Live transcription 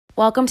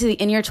Welcome to the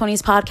In Your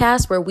 20s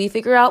podcast, where we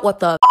figure out what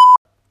the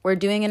we're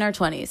doing in our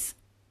 20s.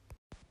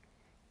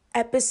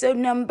 Episode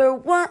number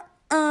 1.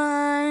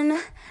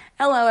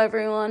 Hello,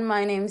 everyone.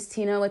 My name's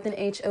Tina with an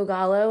H.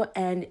 Ogalo,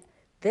 and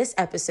this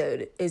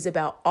episode is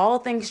about all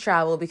things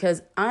travel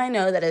because I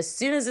know that as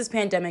soon as this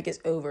pandemic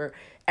is over,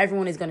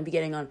 everyone is going to be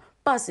getting on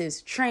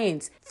buses,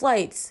 trains,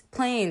 flights,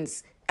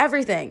 planes,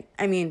 everything.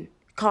 I mean,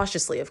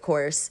 cautiously, of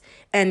course,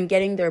 and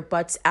getting their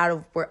butts out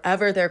of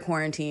wherever they're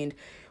quarantined,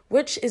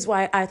 which is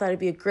why I thought it'd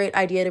be a great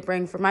idea to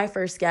bring for my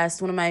first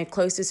guest, one of my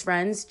closest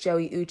friends,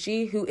 Joey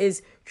Uchi, who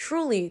is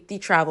truly the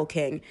travel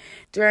king.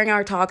 During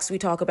our talks, we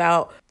talk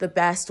about the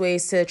best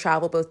ways to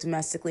travel both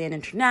domestically and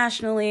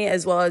internationally,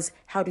 as well as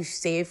how to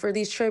save for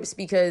these trips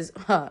because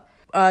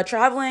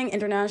traveling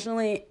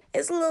internationally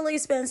is a little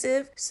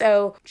expensive.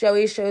 So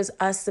Joey shows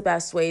us the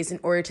best ways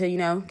in order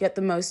to, get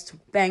the most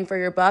bang for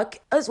your buck,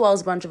 as well as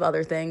a bunch of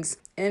other things.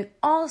 And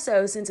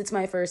also, since it's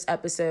my first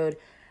episode,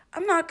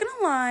 I'm not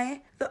gonna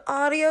lie, the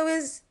audio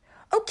is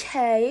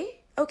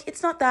okay.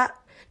 It's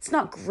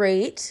not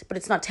great, but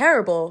it's not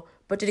terrible.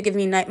 But did it give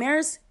me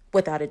nightmares?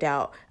 Without a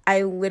doubt.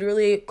 I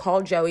literally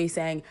called Joey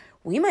saying,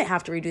 we might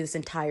have to redo this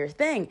entire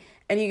thing.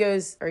 And he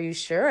goes, are you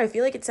sure? I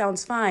feel like it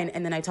sounds fine.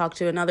 And then I talked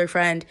to another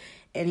friend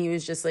and he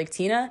was just like,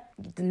 Tina,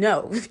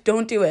 no,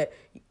 don't do it.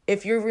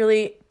 If you're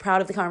really proud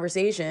of the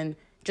conversation,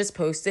 just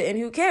post it and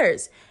who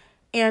cares?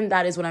 And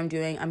that is what I'm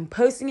doing. I'm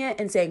posting it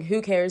and saying,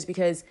 who cares?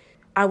 Because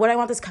what I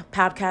want this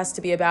podcast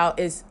to be about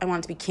is I want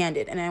it to be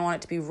candid and I want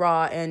it to be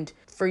raw and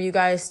for you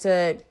guys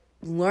to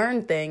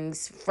learn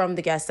things from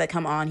the guests that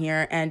come on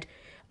here. And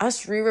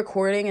us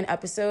re-recording an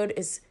episode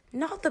is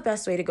not the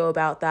best way to go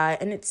about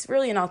that. And it's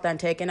really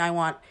inauthentic and I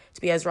want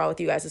to be as raw with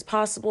you guys as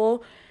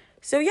possible.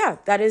 So yeah,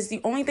 that is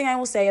the only thing I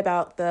will say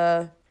about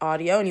the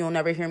audio and you will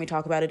never hear me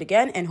talk about it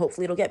again. And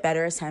hopefully it'll get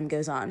better as time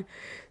goes on.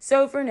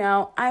 So for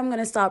now, I'm going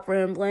to stop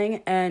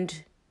rambling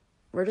and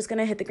we're just going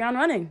to hit the ground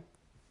running.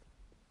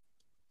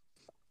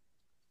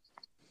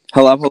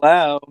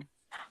 Hello.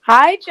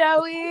 Hi,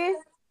 Joey.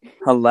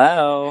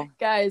 Hello.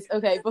 Guys,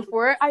 okay,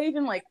 before I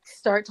even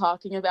start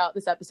talking about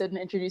this episode and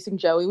introducing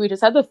Joey, we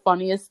just had the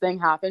funniest thing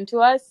happen to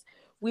us.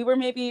 We were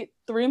maybe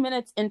 3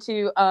 minutes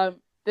into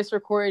this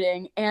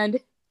recording and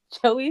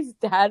Joey's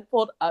dad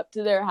pulled up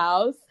to their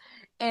house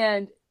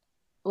and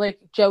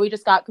Joey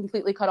just got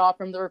completely cut off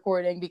from the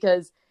recording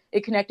because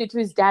it connected to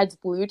his dad's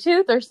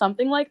Bluetooth or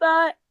something like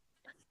that.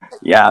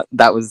 Yeah,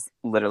 that was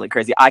literally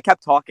crazy. I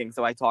kept talking,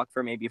 so I talked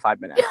for maybe 5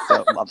 minutes.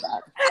 So love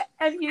that.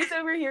 And he's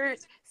over here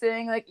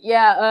saying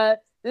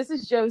this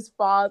is Joe's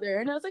father.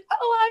 And I was like,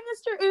 oh, hi,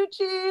 Mr.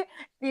 Uchi. And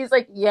he's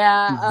like,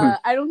 yeah,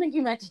 I don't think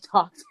you meant to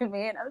talk to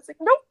me. And I was like,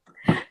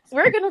 nope,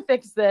 we're going to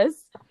fix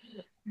this.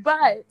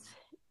 But,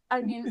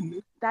 I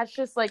mean, that's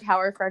just how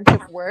our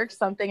friendship works.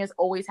 Something is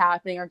always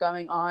happening or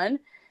going on.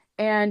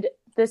 And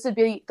this would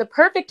be the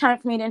perfect time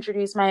for me to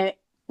introduce one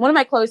of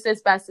my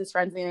closest, bestest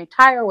friends in the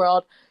entire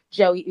world,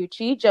 Joey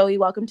Uchi. Joey,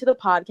 welcome to the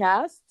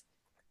podcast.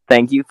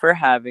 Thank you for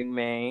having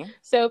me.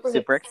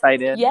 Super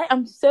excited. Yeah,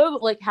 I'm so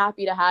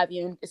happy to have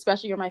you,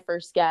 especially you're my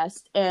first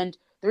guest. And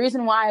the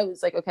reason why I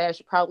was okay, I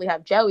should probably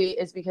have Joey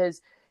is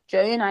because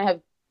Joey and I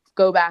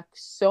go back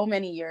so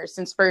many years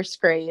since first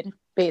grade,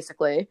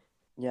 basically.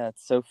 Yeah,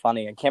 it's so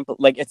funny. I can't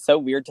it's so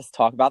weird to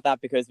talk about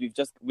that because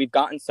we've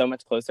gotten so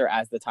much closer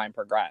as the time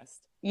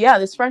progressed. Yeah,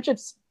 this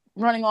friendship's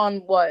running on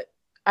what?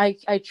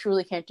 I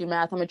truly can't do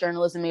math. I'm a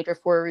journalism major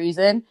for a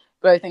reason,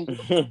 but I think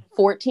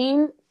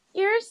 14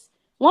 years?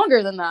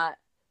 Longer than that.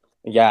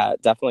 Yeah,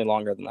 definitely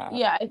longer than that.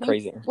 Yeah, I think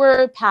crazy.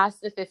 We're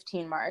past the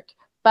 15 mark.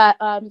 But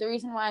the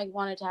reason why I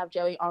wanted to have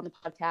Joey on the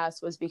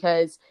podcast was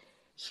because,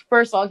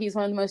 first of all, he's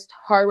one of the most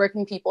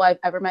hardworking people I've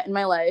ever met in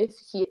my life.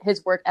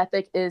 His work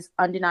ethic is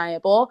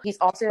undeniable. He's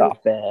also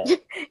Stop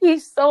it.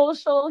 He's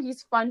social.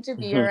 He's fun to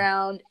be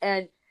around,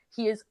 and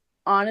he is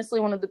honestly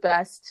one of the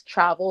best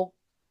travel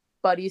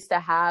buddies to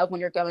have when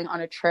you're going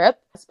on a trip.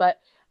 But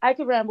I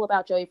could ramble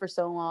about Joey for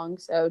so long.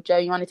 So,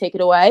 Joey, you want to take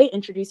it away?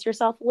 Introduce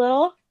yourself a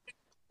little.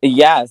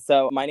 Yeah,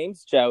 so my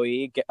name's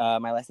Joey.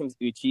 My last name's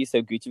Uchi,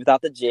 so Gucci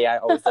without the G. I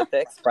always like to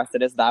express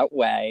it as that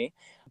way.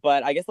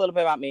 But I guess a little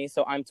bit about me.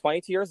 So I'm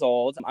 22 years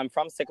old. I'm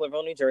from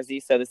Sicklerville, New Jersey,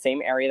 so the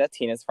same area that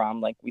Tina's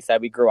from. Like we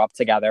said, we grew up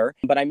together.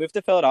 But I moved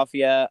to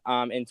Philadelphia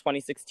in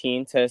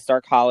 2016 to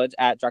start college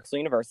at Drexel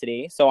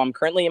University. So I'm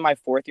currently in my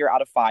 4th year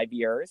out of 5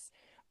 years.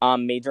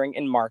 Majoring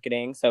in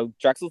marketing. So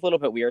Drexel's a little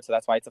bit weird, so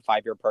that's why it's a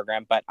 5-year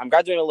program. But I'm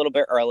graduating a little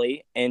bit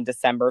early in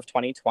December of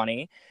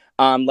 2020.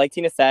 Like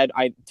Tina said,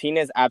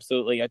 Tina is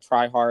absolutely a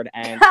try-hard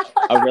and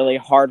a really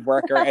hard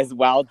worker as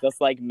well,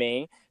 just like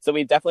me. So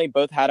we've definitely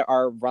both had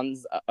our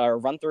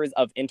run-throughs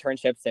of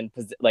internships and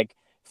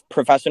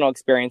professional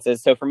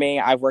experiences. So for me,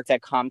 I've worked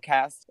at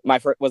Comcast.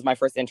 Was my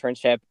first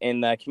internship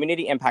in the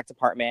community impact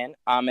department.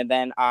 And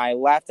then I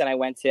left and I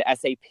went to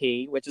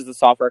SAP, which is a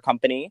software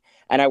company.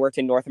 And I worked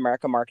in North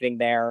America marketing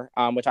there,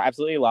 which I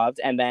absolutely loved.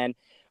 And then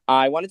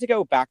I wanted to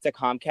go back to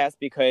Comcast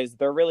because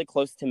they're really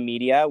close to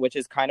media, which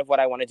is kind of what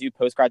I want to do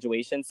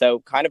post-graduation. So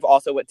kind of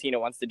also what Tina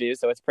wants to do.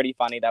 So it's pretty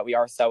funny that we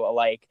are so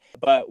alike.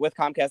 But with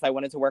Comcast, I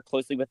wanted to work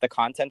closely with the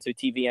content, so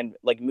TV and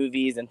like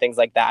movies and things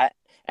like that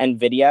and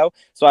video.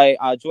 So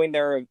I joined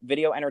their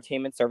video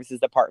entertainment services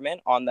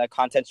department on the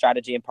content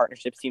strategy and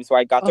partnerships team. So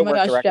I got to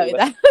work directly Joey,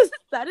 with...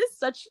 that is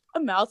such a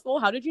mouthful.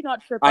 How did you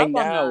not trip I up on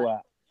that?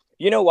 know.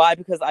 You know why?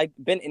 Because I've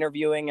been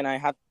interviewing and I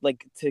have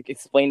like to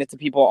explain it to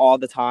people all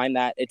the time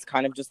that it's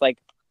kind of just like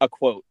a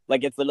quote.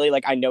 Like it's literally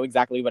like I know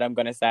exactly what I'm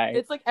gonna say.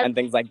 It's like and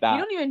things like that.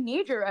 You don't even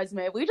need your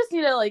resume. We just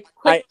need to like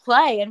click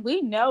play and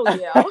we know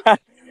you.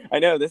 I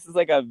know this is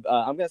like I'm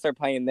gonna start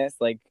playing this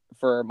like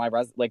for my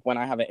like when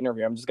I have an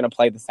interview. I'm just gonna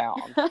play the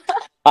sound.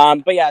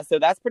 But yeah, so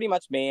that's pretty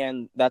much me,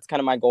 and that's kind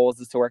of my goals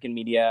is to work in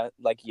media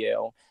like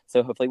you.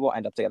 So hopefully we'll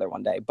end up together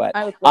one day. But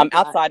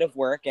outside of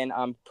work and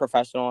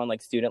professional and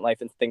like student life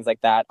and things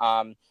like that,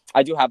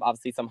 I do have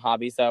obviously some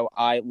hobbies. So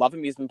I love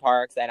amusement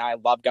parks and I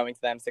love going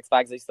to them. Six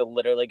Flags, I used to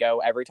literally go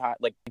every time,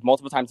 like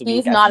multiple times a week.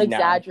 He's not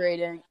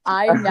exaggerating.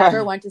 I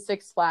never went to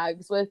Six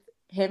Flags with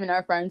him and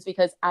our friends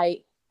because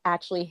I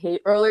actually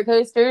hate roller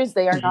coasters.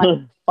 They are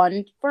not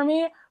fun for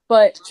me.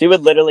 But she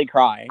would literally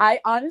cry. I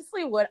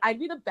honestly would. I'd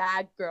be the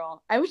bag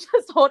girl. I would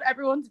just hold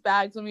everyone's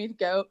bags when we'd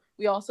go.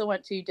 We also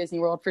went to Disney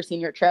World for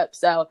senior trip.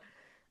 So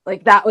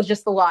like that was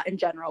just a lot in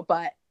general.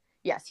 But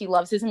yes, he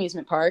loves his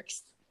amusement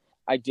parks.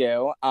 I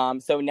do.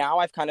 So now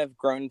I've kind of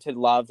grown to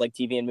love like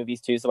TV and movies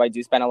too. So I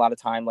do spend a lot of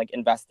time like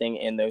investing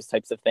in those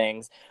types of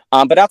things.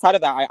 But outside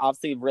of that, I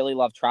obviously really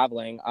love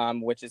traveling,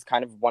 which is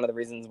kind of one of the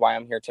reasons why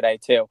I'm here today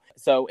too.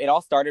 So it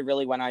all started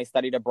really when I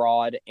studied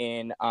abroad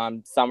in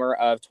summer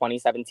of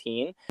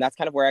 2017. That's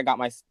kind of where I got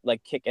my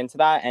like kick into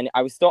that. And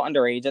I was still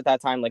underage at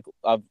that time, like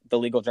of the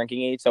legal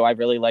drinking age. So I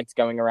really liked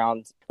going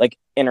around like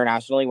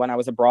internationally when I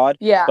was abroad.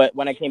 Yeah. But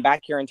when I came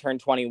back here and turned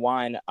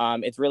 21,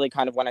 it's really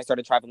kind of when I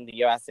started traveling the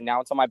US, and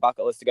now it's on my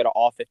bucket list to go to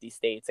all 50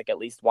 states, like at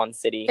least one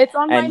city. It's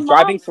on and my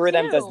driving through too.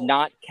 them does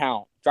not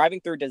count. Driving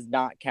through does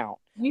not count.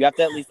 You have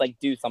to at least like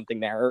do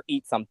something there or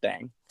eat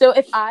something. So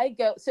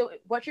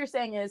what you're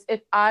saying is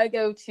if I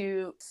go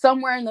to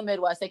somewhere in the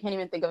Midwest, I can't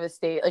even think of a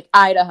state, like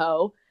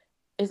Idaho.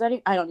 Is that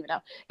I don't even know.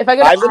 If I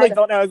go to I really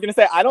don't know. I was going to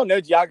say, I don't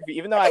know geography.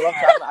 Even though I love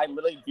traveling, I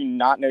literally do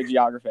not know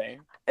geography.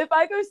 If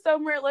I go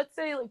somewhere, let's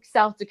say like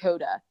South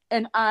Dakota,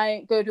 and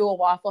I go to a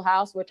Waffle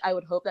House, which I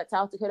would hope that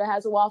South Dakota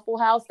has a Waffle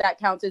House, that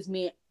counts as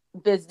me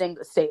visiting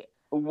the state.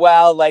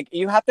 Well, like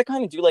you have to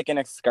kind of do like an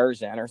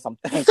excursion or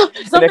something. An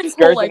excursion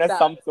cool like of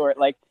some sort.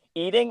 Like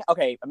eating,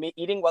 okay, I mean,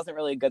 eating wasn't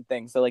really a good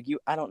thing. So like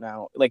I don't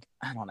know.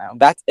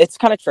 It's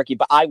kind of tricky,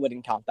 but I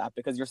wouldn't count that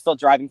because you're still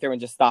driving through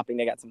and just stopping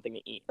to get something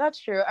to eat. That's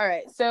true. All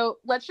right. So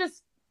let's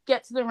just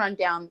get to the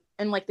rundown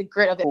and like the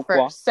grit of it first.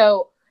 Cool.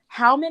 So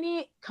how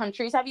many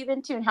countries have you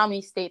been to and how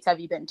many states have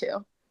you been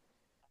to?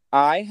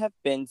 I have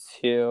been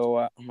to,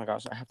 oh my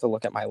gosh, I have to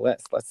look at my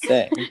list. Let's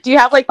see. Do you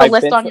have like the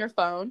list on your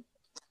phone?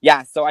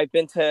 Yeah. So I've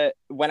been to,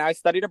 when I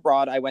studied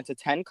abroad, I went to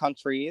 10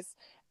 countries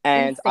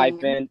and Insane. I've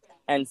been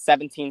in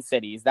 17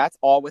 cities. That's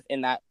all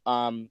within that,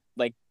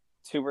 like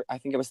I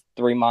think it was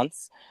 3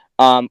 months.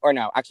 Or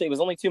no, actually it was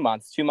only 2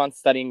 months, 2 months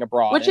studying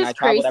abroad. Which is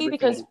crazy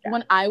because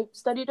when I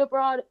studied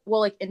abroad,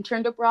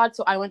 interned abroad.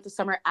 So I went the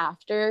summer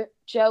after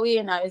Joey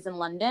and I was in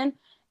London,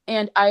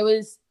 and I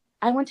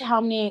went to how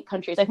many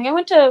countries? I think I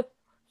went to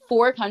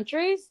 4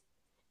 countries,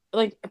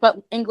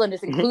 but England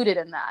is included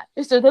in that.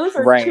 So those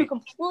are two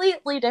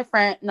completely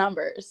different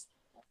numbers.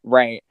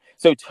 Right.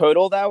 So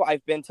total though,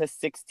 I've been to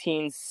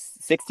 16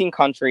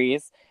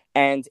 countries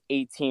and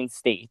 18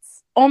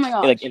 states. Oh my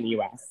gosh. Like in the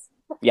US.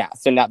 Yeah,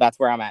 so now that's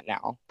where I'm at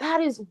now.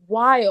 That is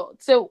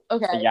wild. So,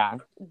 okay. Yeah.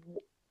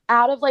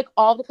 Out of like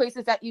all the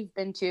places that you've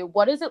been to,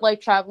 what is it like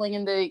traveling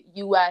in the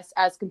US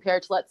as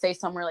compared to, let's say,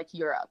 somewhere like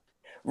Europe?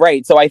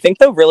 Right. So I think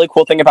the really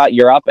cool thing about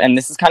Europe, and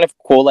this is kind of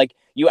cool, like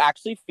you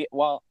actually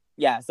feel,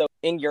 so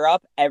in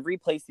Europe, every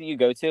place that you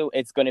go to,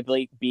 it's going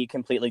to be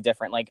completely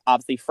different. Like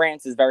obviously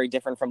France is very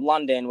different from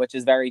London, which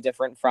is very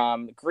different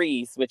from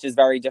Greece, which is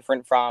very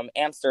different from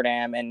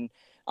Amsterdam and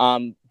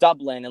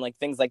Dublin and like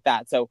things like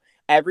that. So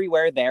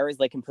everywhere there is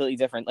like completely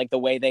different, like the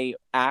way they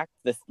act,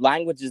 the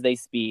languages they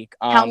speak,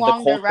 how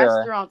long the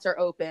restaurants are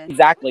open.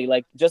 Exactly.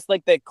 Like just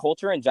like the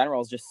culture in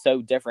general is just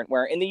so different.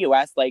 Where in the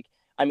US, like,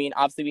 I mean,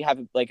 obviously we have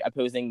like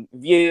opposing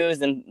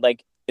views and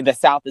like the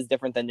South is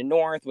different than the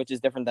North, which is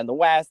different than the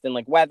West, and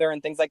like weather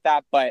and things like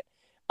that. But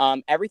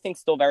everything's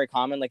still very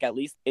common. Like at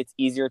least it's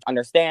easier to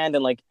understand,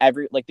 and like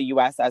the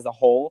US as a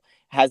whole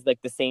has like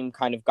the same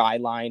kind of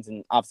guidelines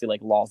and obviously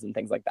like laws and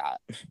things like that.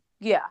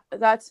 Yeah,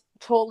 that's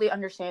totally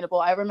understandable.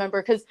 I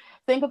remember, because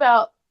think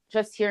about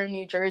just here in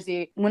New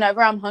Jersey,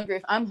 whenever I'm hungry,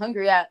 if I'm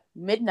hungry at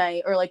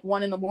midnight or like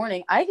 1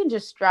 a.m, I can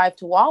just drive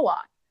to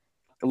Wawa.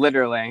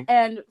 Literally.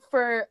 And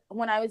for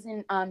when I was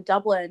in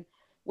Dublin,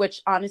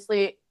 which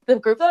honestly, the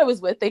group that I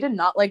was with, they did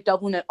not like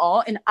Dublin at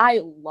all. And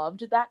I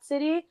loved that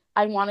city.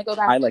 I want to go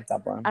back. I like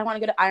Dublin. I want to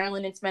go to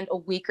Ireland and spend a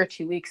week or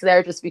 2 weeks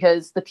there just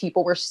because the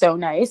people were so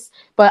nice.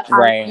 But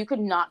you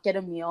could not get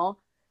a meal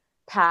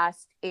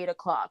past 8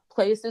 o'clock.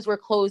 Places were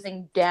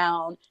closing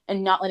down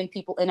and not letting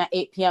people in at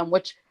 8 p.m.,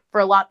 which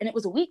for a lot, and it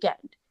was a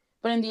weekend.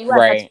 But in the US,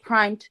 that's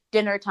prime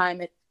dinner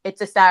time.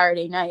 It's a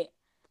Saturday night.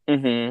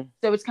 Mm-hmm.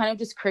 So it's kind of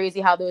just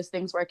crazy how those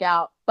things work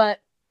out.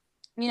 But,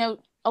 you know,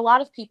 a lot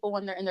of people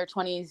when they're in their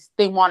 20s,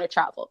 they want to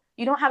travel.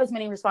 You don't have as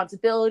many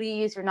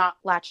responsibilities. You're not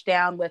latched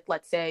down with,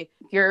 let's say,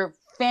 your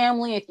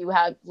family, if you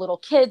have little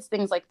kids,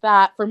 things like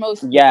that, for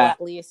most people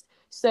at least.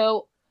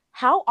 So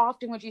how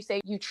often would you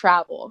say you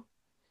travel?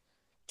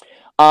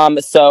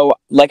 So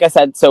like I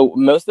said, so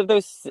most of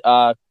those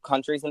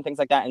countries and things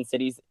like that and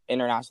cities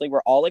internationally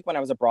were all like when I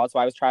was abroad. So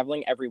I was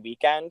traveling every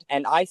weekend,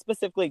 and I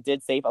specifically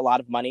did save a lot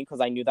of money because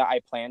I knew that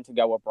I planned to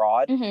go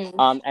abroad.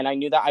 Mm-hmm. And I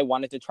knew that I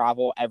wanted to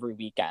travel every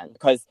weekend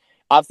because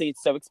obviously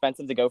it's so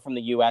expensive to go from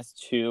the US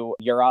to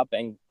Europe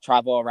and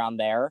travel around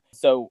there.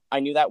 So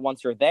I knew that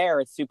once you're there,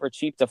 it's super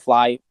cheap to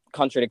fly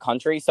country to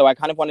country. So I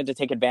kind of wanted to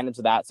take advantage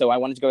of that. So I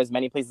wanted to go as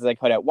many places as I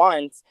could at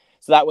once.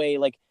 So that way,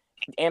 like,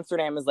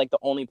 Amsterdam is like the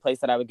only place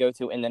that I would go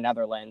to in the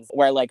Netherlands,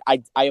 where like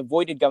I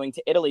avoided going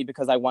to Italy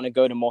because I want to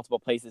go to multiple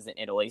places in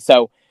Italy.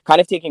 So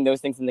kind of taking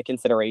those things into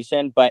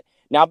consideration. But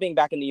now being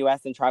back in the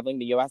US and traveling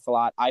the US a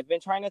lot, I've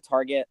been trying to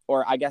target,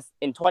 or I guess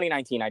in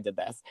 2019 I did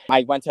this.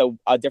 I went to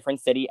a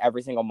different city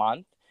every single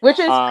month. Which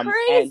is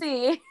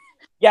crazy.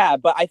 Yeah,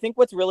 but I think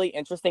what's really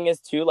interesting is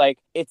too, like,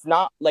 it's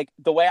not like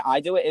the way I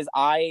do it is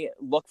I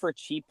look for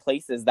cheap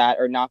places that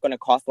are not going to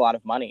cost a lot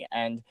of money.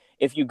 And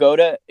if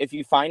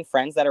you find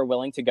friends that are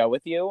willing to go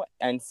with you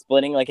and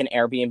splitting like an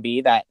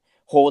Airbnb that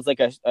holds like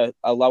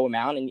a low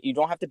amount, and you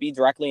don't have to be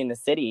directly in the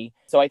city.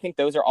 So I think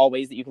those are all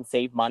ways that you can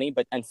save money,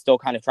 and still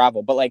kind of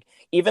travel. But like,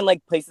 even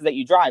like places that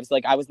you drive. So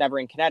like I was never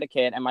in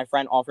Connecticut and my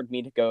friend offered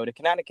me to go to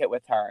Connecticut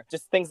with her.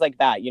 Just things like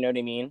that. You know what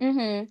I mean?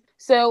 Mm-hmm.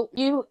 So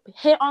you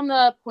hit on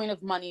the point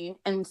of money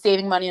and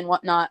saving money and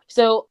whatnot.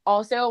 So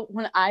also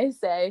when I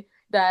say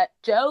that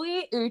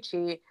Joey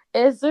Uchi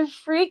is a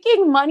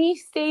freaking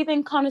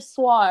money-saving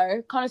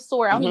connoisseur.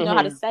 I don't even know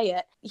how to say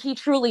it. He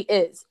truly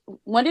is.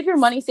 When did your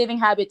money-saving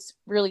habits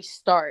really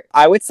start?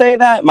 I would say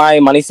that my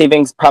money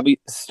savings probably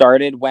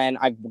started when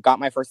I got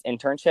my first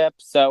internship.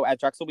 So at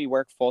Drexel, we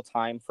work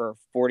full-time for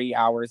 40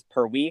 hours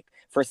per week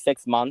for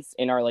 6 months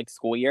in our like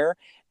school year.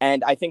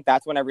 And I think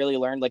that's when I really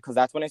learned, like, because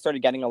that's when I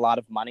started getting a lot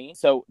of money.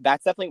 So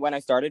that's definitely when I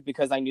started,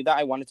 because I knew that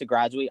I wanted to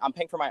graduate. I'm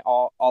paying for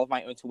all of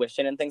my own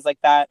tuition and things like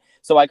that.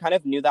 So I kind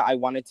of knew that I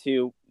wanted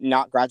to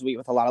not graduate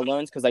with a lot of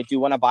loans, because I do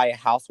want to buy a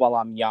house while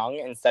I'm young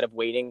instead of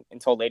waiting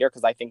until later,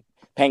 because I think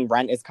paying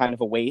rent is kind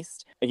of a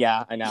waste.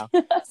 Yeah, I know.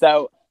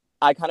 So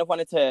I kind of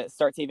wanted to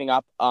start saving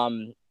up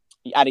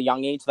at a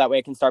young age. So that way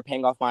I can start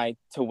paying off my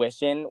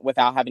tuition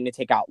without having to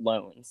take out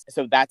loans.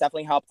 So that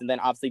definitely helped. And then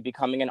obviously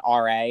becoming an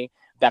RA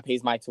that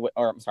pays my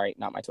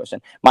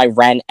my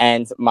rent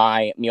and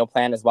my meal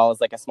plan, as well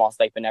as like a small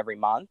stipend every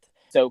month.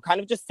 So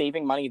kind of just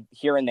saving money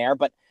here and there.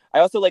 But I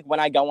also, like, when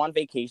I go on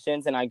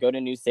vacations and I go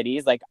to new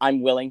cities, like,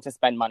 I'm willing to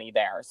spend money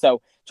there.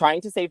 So trying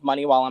to save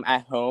money while I'm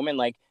at home, and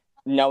like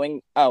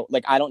knowing, oh,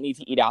 like, I don't need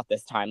to eat out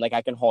this time. Like,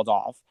 I can hold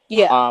off.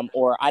 Yeah.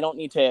 Or I don't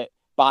need to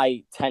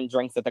buy 10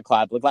 drinks at the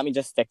club. Like, let me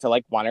just stick to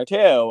like 1 or 2.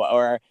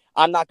 Or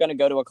I'm not going to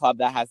go to a club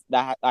that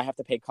I have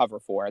to pay cover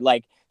for.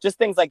 Like, just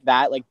things like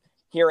that. Like,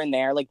 here and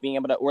there, like being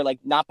able to, or like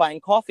not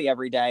buying coffee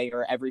every day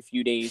or every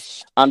few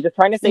days. I'm just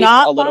trying to save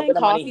a little bit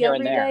of money here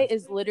and there. Not buying coffee every day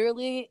is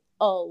literally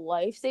a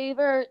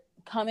lifesaver.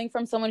 Coming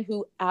from someone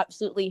who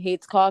absolutely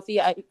hates coffee,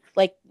 I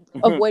like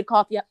avoid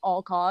coffee at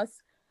all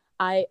costs.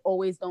 I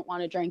always don't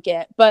want to drink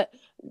it. But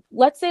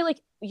let's say like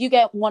you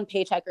get one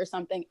paycheck or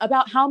something.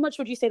 About how much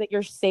would you say that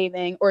you're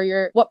saving,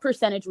 or what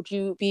percentage would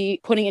you be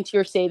putting into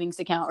your savings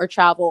account or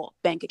travel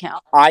bank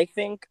account? I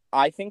think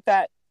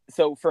that,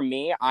 so for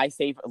me, I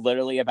save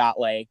literally about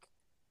like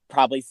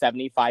probably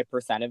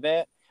 75% of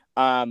it.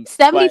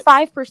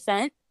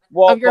 75%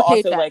 of your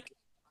paycheck. Also, like,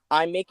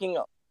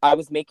 I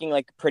was making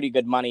like pretty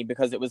good money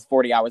because it was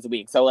 40 hours a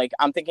week. So like,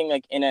 I'm thinking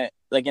like in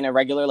a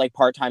regular like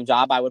part-time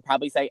job, I would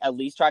probably say at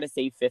least try to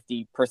save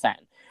 50%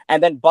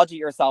 and then budget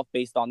yourself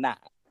based on that.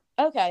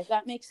 Okay,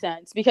 that makes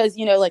sense, because,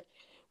 you know, like,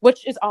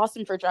 which is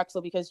awesome for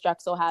Drexel, because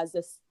Drexel has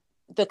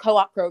the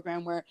co-op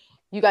program where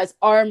you guys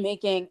are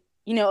making,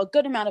 you know, a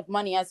good amount of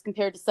money as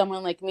compared to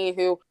someone like me,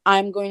 who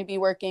I'm going to be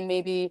working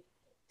maybe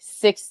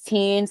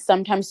 16,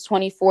 sometimes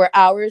 24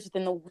 hours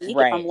within the week, if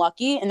I'm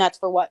lucky. And that's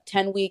for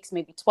 10 weeks,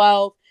 maybe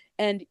 12.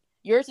 And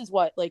yours is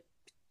what, like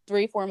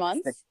 3-4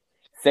 months?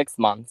 6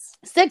 months.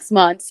 6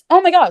 months.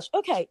 Oh my gosh.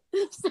 Okay.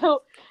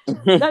 So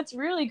that's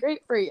really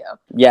great for you.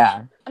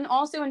 Yeah. And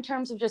also in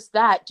terms of just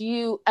that, do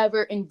you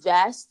ever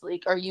invest?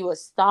 Like, are you a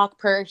stock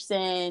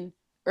person?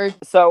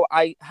 So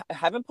I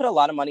haven't put a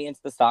lot of money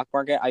into the stock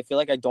market. I feel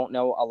like I don't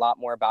know a lot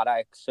more about it.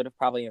 I should have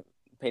probably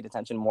paid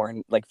attention more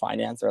in like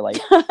finance or like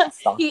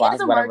stock class,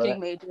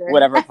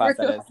 whatever class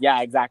it is.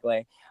 Yeah,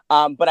 exactly.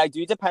 But I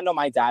do depend on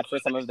my dad for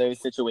some of those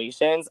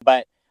situations.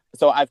 But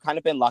so I've kind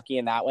of been lucky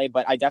in that way.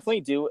 But I definitely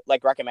do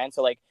like recommend,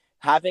 so like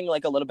having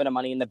like a little bit of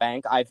money in the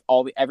bank.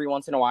 Every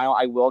once in a while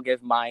I will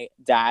give my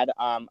dad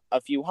a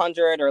few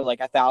hundred or like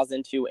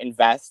 1,000 to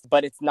invest,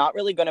 but it's not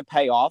really going to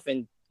pay off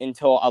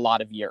until a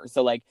lot of years.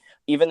 So like,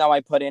 even though I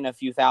put in a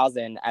few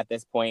thousand at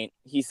this point,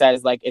 he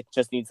says like it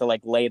just needs to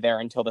like lay there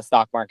until the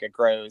stock market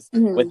grows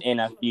within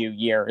a few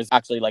years,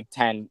 actually like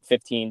 10,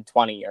 15,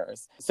 20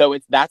 years. So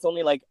that's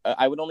only like,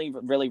 I would only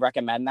really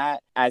recommend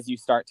that as you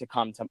start to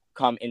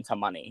come into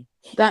money.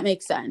 That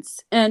makes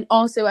sense. And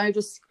also I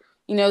just,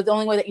 the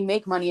only way that you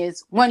make money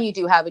is when you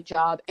do have a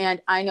job.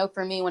 And I know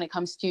for me, when it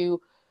comes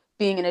to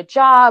being in a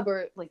job,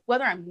 or like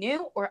whether I'm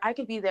new or I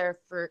could be there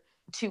for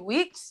 2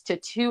 weeks to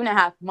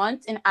 2.5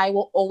 months, and I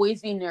will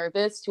always be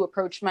nervous to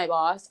approach my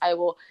boss. I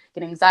will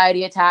get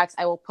anxiety attacks.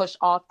 I will push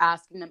off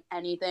asking them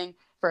anything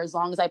for as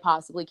long as I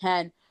possibly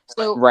can.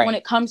 So when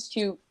it comes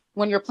to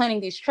when you're planning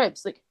these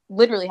trips, like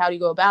literally, how do you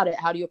go about it?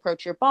 How do you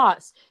approach your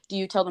boss? Do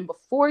you tell them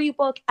before you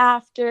book,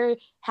 after?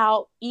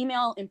 How,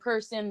 email, in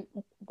person?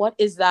 What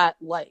is that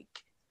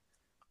like?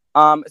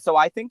 So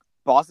I think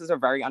bosses are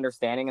very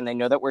understanding, and they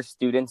know that we're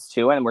students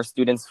too, and we're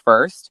students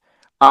first.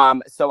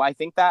 So I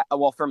think that,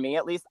 well, for me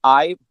at least,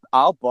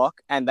 I'll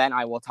book and then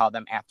I will tell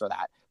them after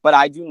that. But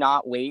I do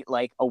not wait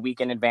like a week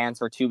in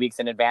advance or 2 weeks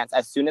in advance.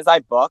 As soon as I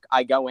book,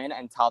 I go in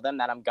and tell them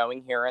that I'm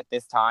going here at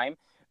this time.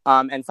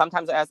 And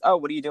sometimes I ask, oh,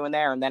 what are you doing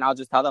there? And then I'll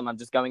just tell them I'm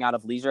just going out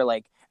of leisure.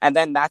 Like, and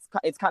then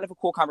it's kind of a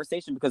cool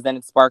conversation, because then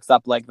it sparks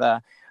up like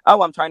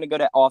I'm trying to go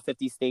to all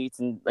 50 states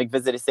and like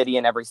visit a city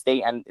in every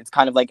state. And it's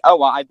kind of like, oh,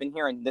 well, I've been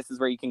here and this is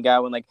where you can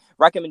go. And like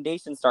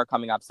recommendations start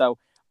coming up. So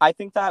I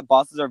think that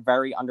bosses are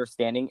very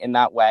understanding in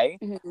that way.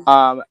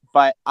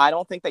 But I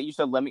don't think that you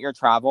should limit your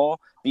travel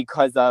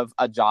because of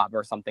a job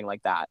or something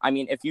like that. I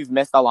mean, if you've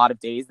missed a lot of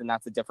days, then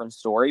that's a different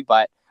story.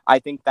 But I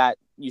think that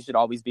you should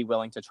always be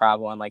willing to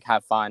travel and like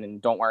have fun,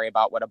 and don't worry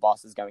about what a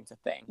boss is going to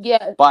think.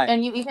 Yeah. But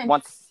and you even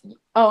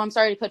I'm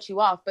sorry to cut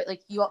you off, but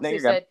like you also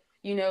said,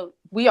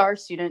 we are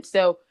students.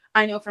 So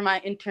I know for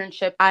my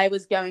internship, I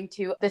was going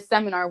to this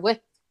seminar with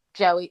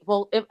Joey.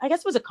 Well, I guess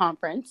it was a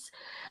conference.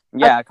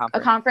 Yeah, a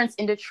conference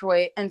in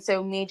Detroit. And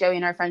so me, Joey,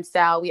 and our friend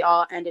Sal, we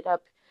all ended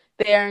up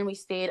there, and we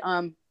stayed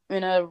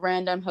in a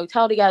random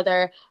hotel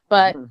together.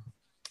 But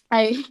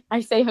I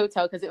say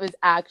hotel because it was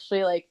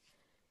actually like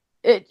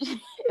it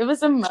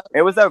was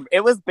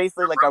it was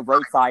basically like a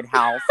roadside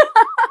house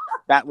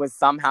that was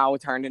somehow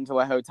turned into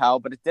a hotel,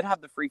 but it did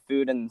have the free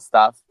food and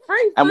stuff.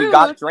 And we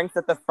got drinks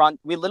at the front.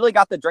 We literally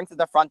got the drinks at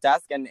the front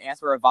desk and asked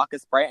for a vodka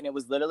Sprite, and it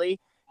was literally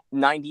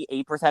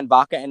 98%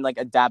 vodka and like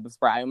a dab of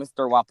Sprite. I almost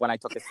threw up when I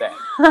took a sip.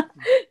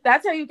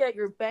 That's how you get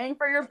your bang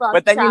for your buck.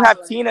 But then you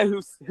have Tina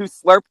who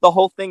slurped the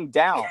whole thing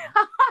down.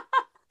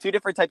 Two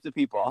different types of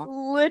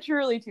people.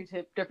 Literally two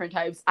different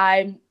types.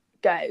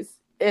 Guys,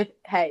 if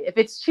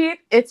it's cheap,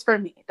 it's for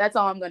me. That's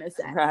all I'm gonna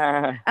say.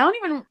 I don't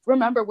even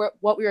remember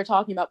what we were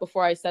talking about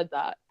before I said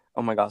that.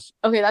 Oh my gosh.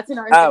 Okay, that's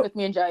another thing with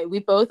me and Jay. We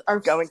both are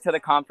going to the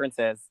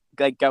conferences,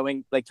 like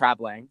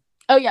traveling.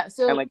 Oh yeah.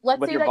 So and, like,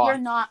 let's say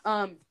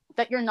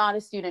that you're not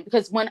a student,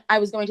 because when I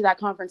was going to that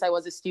conference, I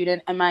was a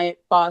student, and my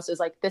boss was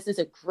like, this is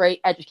a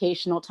great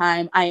educational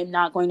time. I am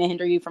not going to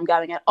hinder you from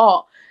going at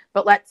all.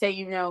 But let's say,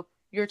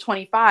 you're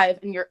 25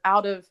 and you're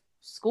out of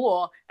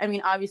school. I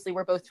mean, obviously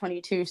we're both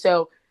 22,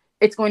 so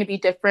it's going to be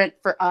different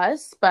for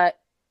us. But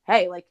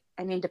hey,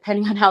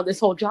 depending on how this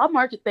whole job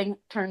market thing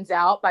turns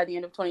out by the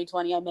end of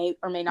 2020, I may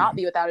or may not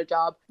be without a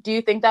job. Do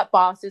you think that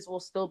bosses will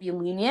still be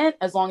lenient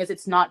as long as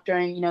it's not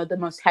during, the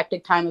most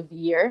hectic time of the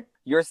year?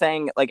 You're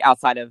saying like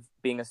outside of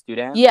being a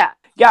student? Yeah.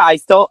 Yeah,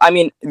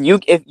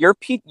 if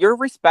your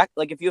respect,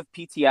 like if you have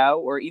PTO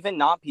or even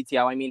not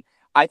PTO,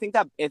 I think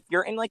that if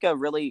you're in like a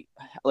really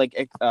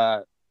like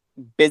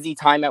busy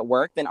time at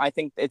work, then I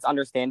think it's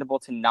understandable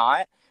to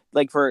not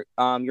like for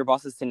your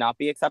bosses to not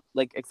be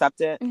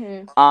accept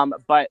it.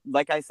 But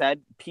like I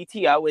said,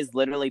 PTO is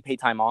literally paid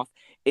time off,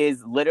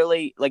 is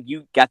literally like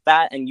you get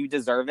that and you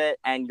deserve it,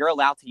 and you're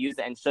allowed to use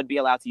it and should be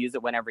allowed to use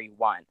it whenever you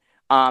want.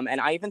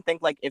 And I even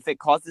think like if it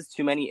causes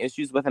too many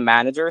issues with a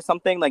manager or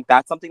something, like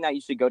that's something that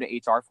you should go to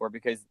HR for,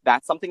 because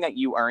that's something that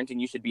you earned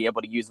and you should be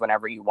able to use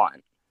whenever you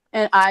want.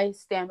 And I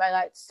stand by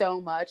that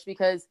so much,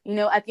 because,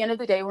 at the end of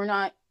the day, we're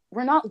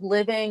not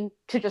living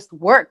to just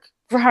work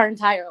for our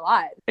entire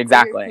lives.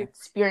 Exactly. We're here to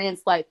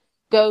experience life,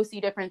 go see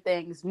different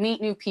things, meet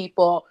new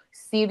people,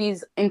 see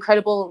these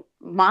incredible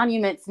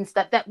monuments and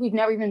stuff that we've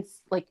never even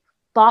like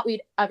thought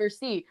we'd ever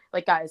see.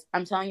 Like, guys,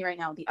 I'm telling you right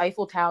now, the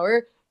Eiffel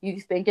Tower, you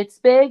think it's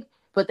big,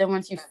 but then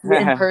once you see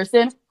it in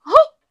person,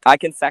 I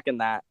can second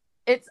that.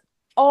 It's,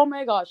 oh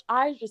my gosh,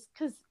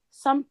 because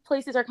some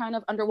places are kind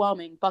of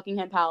underwhelming.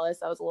 Buckingham Palace,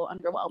 that was a little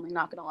underwhelming,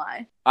 not gonna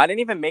lie. I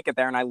didn't even make it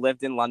there, and I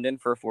lived in London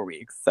for 4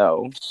 weeks,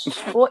 so.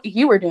 Well,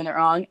 you were doing it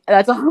wrong.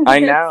 That's all I'm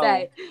gonna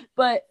say.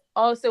 But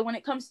also, when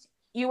it comes to,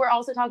 you were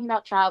also talking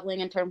about traveling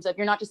in terms of,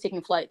 you're not just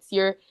taking flights,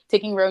 you're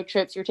taking road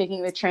trips, you're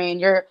taking the train,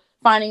 you're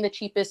finding the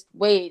cheapest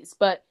ways.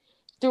 But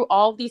through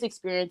all of these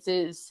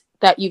experiences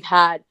that you've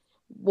had,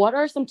 what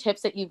are some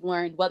tips that you've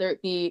learned, whether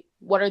it be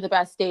what are the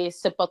best days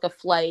to book a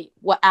flight,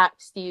 what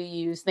apps do you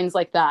use, things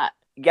like that?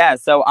 Yeah,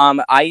 so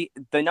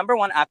the number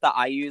one app that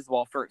I use,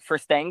 well, for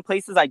staying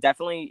places, I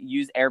definitely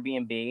use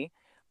Airbnb.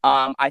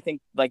 I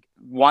think like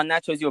one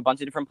that shows you a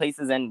bunch of different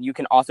places, and you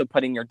can also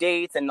put in your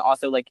dates, and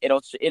also like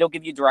it'll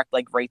give you direct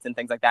like rates and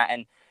things like that,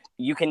 and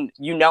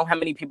you know how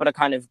many people to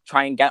kind of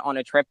try and get on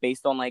a trip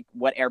based on like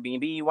what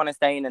Airbnb you want to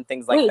stay in and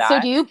things like Wait, that.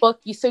 so do you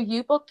book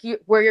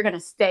where you're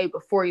gonna stay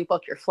before you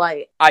book your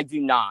flight? I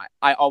do not.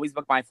 I always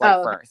book my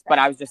flight first, but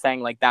I was just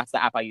saying like that's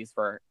the app I use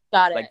for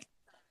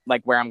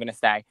like where I'm gonna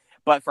stay.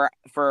 But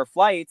for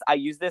flights, I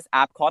use this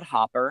app called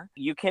Hopper.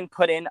 You can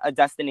put in a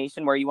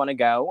destination where you want to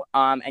go,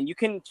 and you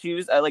can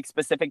choose like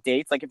specific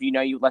dates. Like if you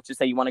know let's just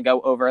say you want to go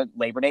over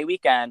Labor Day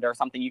weekend or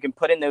something, you can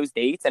put in those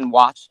dates and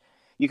watch.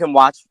 You can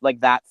watch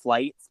like that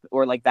flight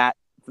or like that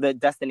the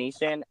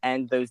destination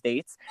and those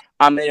dates.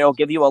 And it'll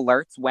give you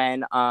alerts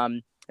when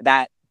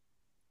that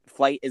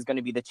flight is going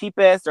to be the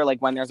cheapest or like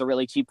when there's a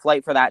really cheap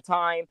flight for that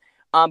time.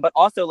 But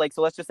also like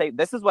so let's just say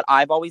this is what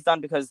I've always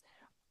done because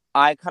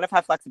I kind of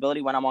have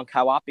flexibility when I'm on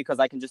co-op because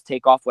I can just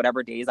take off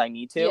whatever days I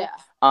need to. Yeah.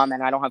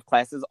 And I don't have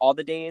classes all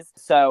the days.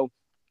 So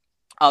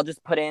I'll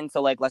just put in,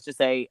 so like, let's just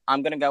say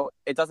I'm going to go,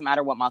 it doesn't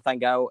matter what month I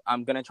go.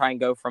 I'm going to try and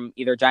go from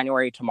either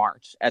January to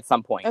March at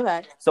some point.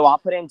 Okay. So I'll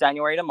put in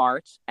January to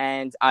March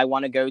and I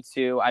want to go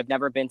to, I've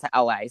never been to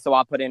LA. So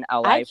I'll put in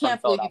LA. I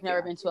can't believe you've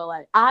never been to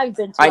LA. I've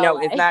been to LA. I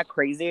know. Isn't that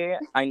crazy?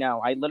 I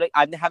know.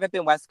 I haven't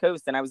been West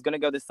Coast and I was going to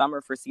go this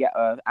summer for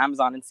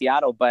Amazon in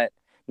Seattle, but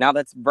now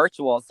that's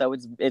virtual, so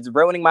it's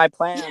ruining my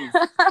plans.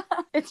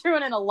 It's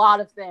ruining a lot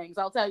of things,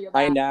 I'll tell you that.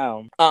 I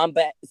know.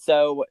 But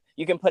so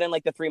you can put in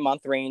like the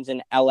 3-month range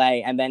in LA,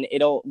 and then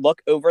it'll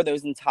look over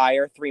those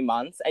entire 3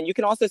 months, and you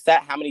can also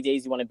set how many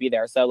days you want to be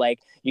there. So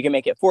like you can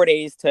make it 4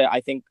 days to I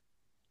think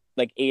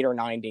like 8 or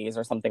 9 days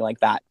or something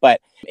like that.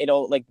 But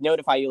it'll like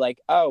notify you like,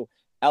 oh,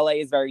 LA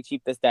is very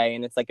cheap this day,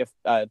 and it's like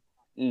a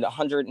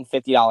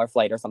 $150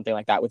 flight or something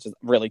like that, which is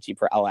really cheap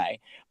for LA.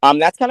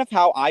 That's kind of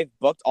how I've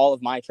booked all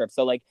of my trips.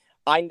 So like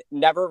I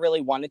never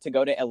really wanted to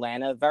go to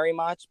Atlanta very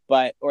much,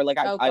 but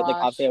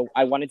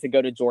I wanted to go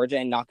to Georgia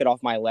and knock it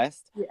off my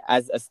list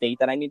as a state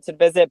that I need to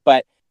visit,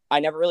 but I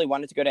never really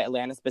wanted to go to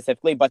Atlanta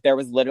specifically, but there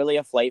was literally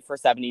a flight for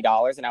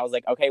 $70 and I was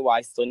like, okay, well,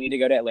 I still need to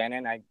go to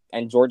Atlanta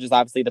and Georgia's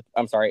obviously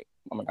I'm sorry.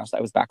 Oh my gosh,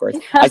 that was backwards.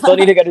 I still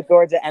need to go to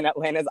Georgia and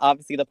Atlanta's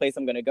obviously the place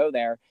I'm going to go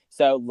there.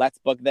 So let's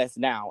book this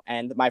now.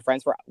 And my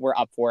friends were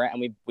up for it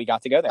and we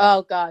got to go there.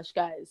 Oh gosh,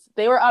 guys,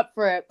 they were up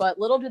for it, but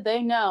little did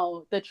they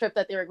know the trip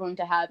that they were going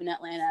to have in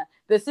Atlanta.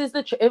 This is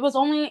it was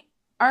only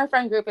our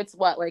friend group. It's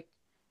what, like,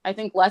 I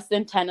think less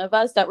than 10 of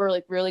us that were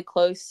like really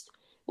close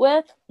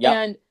with. Yep.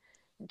 And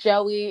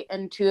Joey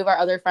and 2 of our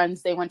other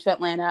friends, they went to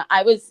Atlanta.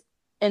 I was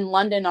in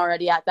London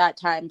already at that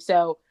time,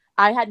 so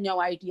I had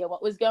no idea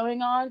what was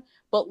going on.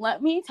 But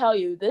let me tell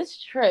you,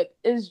 this trip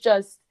is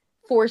just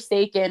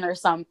forsaken or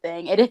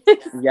something. It is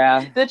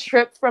the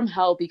trip from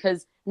hell,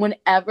 because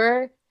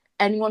whenever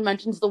anyone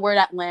mentions the word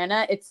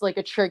Atlanta, it's like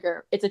a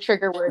trigger. It's a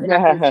trigger word in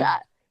our group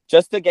chat.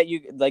 Just to get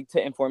you, like,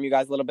 to inform you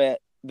guys a little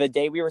bit, the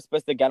day we were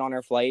supposed to get on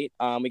our flight,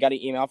 we got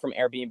an email from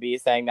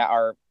Airbnb saying that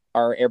our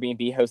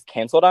Airbnb host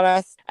canceled on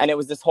us, and it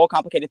was this whole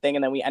complicated thing,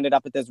 and then we ended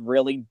up at this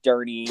really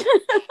dirty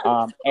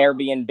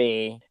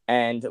Airbnb,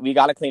 and we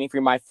got a cleaning for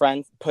my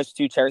friends pushed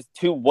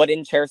 2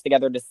 wooden chairs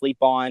together to sleep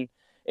on.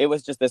 It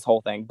was just this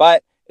whole thing,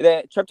 but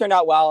the trip turned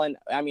out well, and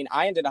I mean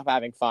I ended up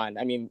having fun.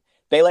 I mean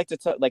they like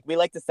to we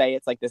like to say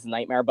it's like this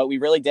nightmare, but we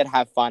really did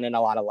have fun and a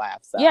lot of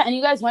laughs. So. Yeah, and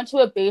you guys went to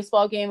a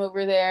baseball game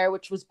over there,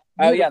 which was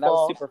beautiful. Oh yeah, that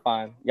was super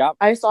fun. Yep.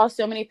 I saw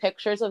so many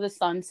pictures of the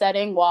sun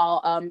setting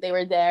while they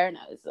were there, and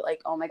I was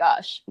like, oh my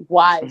gosh,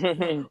 why?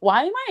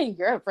 Why am I in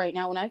Europe right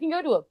now when I can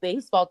go to a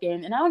baseball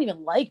game and I don't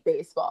even like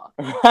baseball?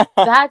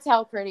 That's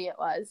how pretty it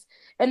was.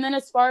 And then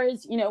as far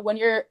as, when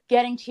you're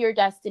getting to your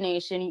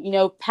destination,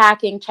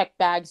 packing check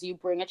bags, you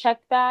bring a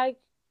check bag?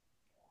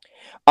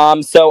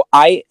 So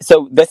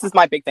this is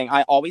my big thing.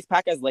 I always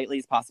pack as lightly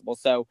as possible.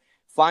 So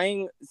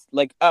flying,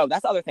 like,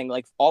 that's the other thing.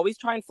 Like, always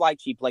try and fly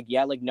cheap. Like,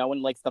 yeah, like no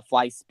one likes to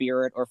fly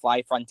Spirit or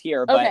fly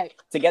Frontier, but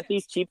to get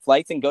these cheap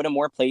flights and go to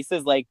more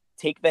places, like,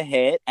 take the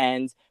hit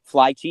and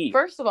fly cheap.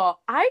 First of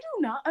all, I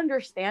do not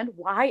understand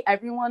why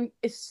everyone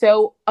is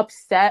so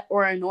upset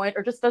or annoyed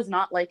or just does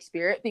not like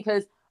Spirit,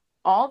 because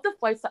all of the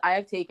flights that I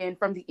have taken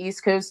from the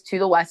East Coast to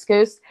the West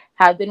Coast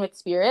have been with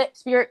Spirit.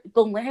 Spirit,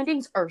 the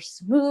landings are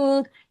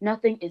smooth.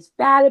 Nothing is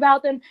bad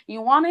about them.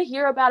 You want to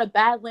hear about a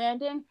bad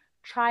landing?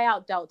 Try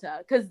out Delta,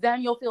 because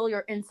then you'll feel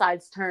your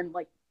insides turn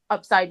like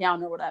upside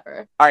down or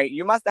whatever. All right,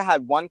 you must have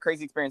had one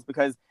crazy experience,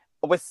 because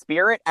with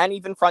Spirit and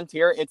even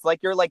Frontier, it's like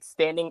you're like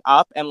standing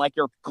up and like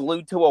you're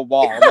glued to a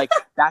wall. Like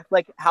that's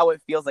like how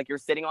it feels, like you're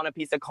sitting on a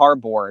piece of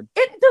cardboard.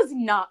 It does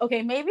not.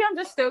 Okay, maybe I'm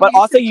just so. But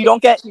also, you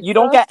don't get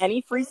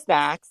any free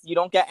snacks. You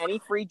don't get any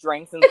free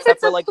drinks except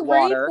for like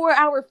water. It's a 3-4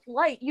 hour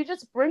flight. You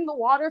just bring the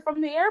water from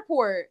the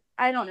airport.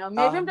 I don't know.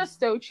 Maybe I'm just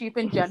so cheap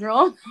in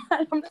general.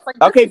 I'm just like,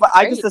 okay, but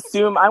I just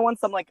assume I want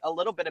some like a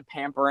little bit of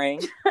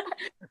pampering.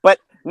 But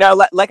no,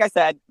 like I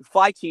said,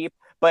 fly cheap.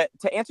 But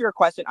to answer your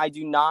question, I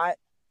do not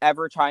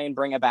ever try and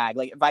bring a bag.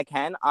 Like if I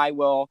can, I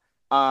will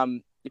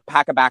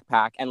pack a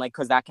backpack, and like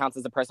because that counts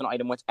as a personal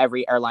item, which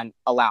every airline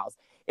allows.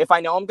 If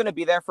I know I'm going to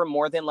be there for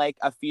more than like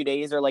a few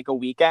days or like a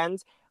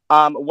weekend,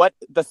 what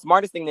the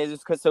smartest thing is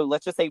because so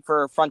let's just say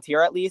for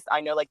Frontier at least,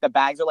 I know like the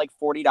bags are like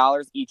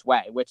 $40 each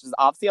way, which is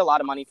obviously a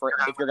lot of money for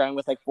if you're going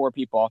with like 4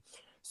 people.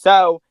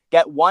 So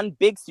get one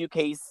big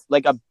suitcase,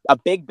 like a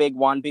big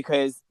one,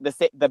 because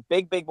the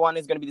big one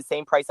is going to be the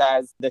same price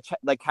as the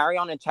like carry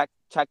on and check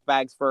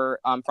bags for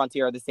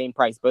Frontier are the same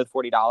price, both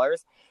 $40.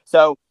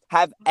 So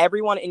have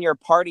everyone in your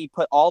party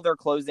put all their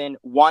clothes in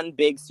one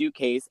big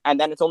suitcase, and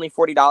then it's only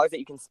 $40 that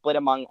you can split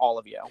among all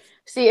of you.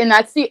 See, and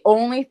that's the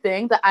only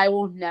thing that I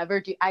will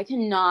never do. I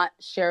cannot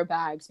share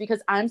bags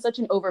because I'm such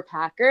an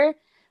overpacker.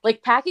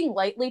 Like packing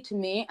lightly to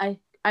me,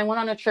 I went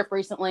on a trip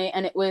recently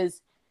and it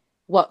was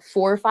 4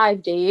 or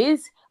 5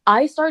 days.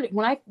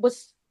 When I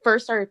was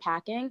first started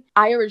packing,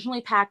 I originally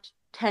packed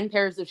 10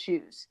 pairs of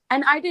shoes.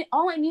 And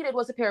all I needed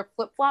was a pair of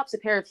flip-flops, a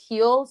pair of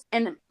heels,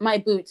 and my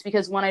boots,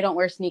 because one, I don't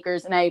wear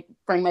sneakers and I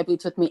bring my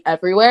boots with me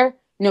everywhere,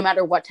 no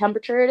matter what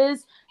temperature it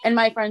is. And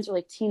my friends were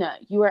like, Tina,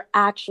 you are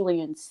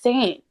actually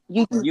insane.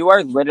 You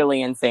are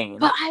literally insane.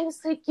 But I was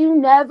like, you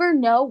never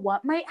know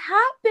what might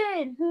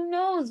happen. Who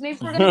knows? Maybe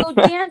we're going to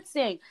go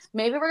dancing.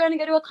 Maybe we're going to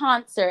go to a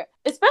concert.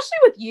 Especially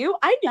with you,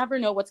 I never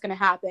know what's going to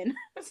happen.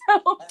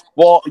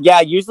 Well,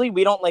 yeah, usually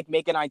we don't like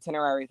make an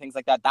itinerary, things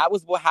like that. That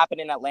was what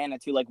happened in Atlanta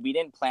too. Like we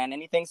didn't plan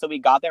anything. So we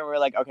got there and we were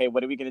like, okay,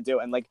 what are we going to do?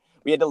 And like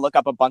we had to look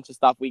up a bunch of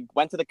stuff. We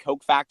went to the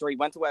Coke factory,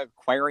 went to an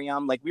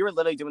aquarium. Like we were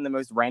literally doing the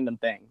most random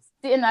things.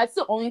 And that's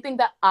the only thing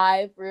that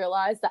I've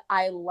realized that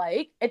I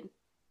like.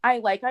 I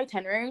like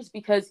itineraries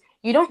because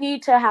you don't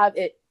need to have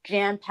it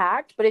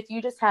jam-packed, but if you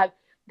just have,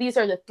 these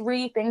are the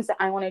 3 things that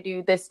I want to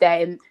do this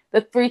day and the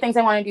 3 things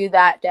I want to do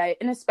that day,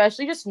 and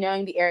especially just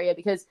knowing the area,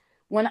 because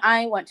when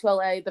I went to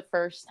LA the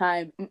first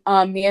time,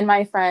 me and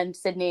my friend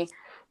Sydney,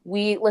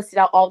 we listed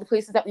out all the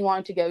places that we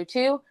wanted to go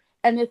to,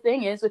 and the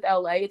thing is with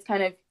LA, it's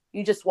kind of,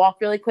 you just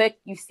walk really quick,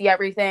 you see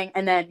everything,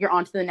 and then you're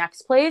on to the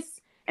next place.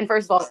 And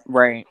first of all,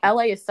 right,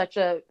 LA is such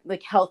a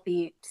like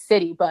healthy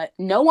city, but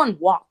no one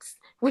walks,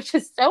 which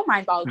is so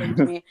mind-boggling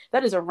to me.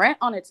 That is a rant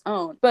on its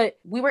own. But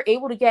we were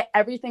able to get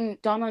everything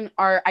done on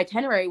our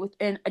itinerary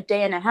within a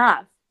day and a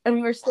half. And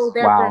we were still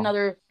there for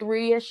another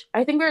 3-ish.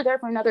 I think we were there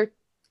for another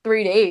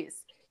 3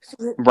 days.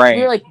 So right.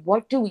 We were like,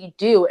 what do we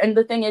do? And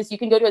the thing is, you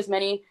can go to as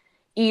many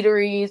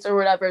eateries or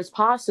whatever as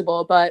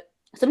possible, but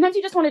sometimes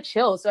you just want to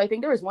chill. So I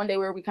think there was one day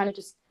where we kind of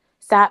just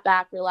sat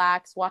back,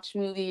 relaxed, watched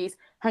movies,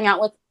 hung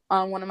out with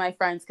one of my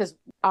friends. Because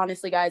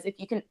honestly, guys,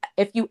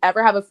 if you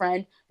ever have a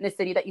friend in a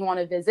city that you want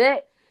to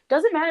visit,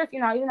 doesn't matter if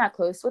you're not even that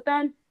close with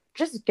them,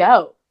 just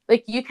go.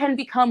 Like you can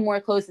become more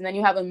close and then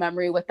you have a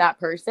memory with that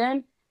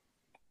person.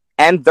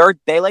 And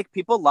they like,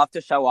 people love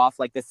to show off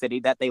like the city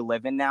that they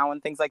live in now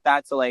and things like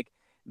that. So like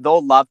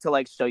they'll love to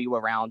like show you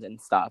around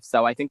and stuff.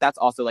 So I think that's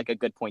also like a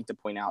good point to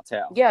point out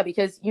too. Yeah,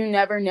 because you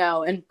never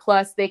know. And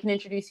plus they can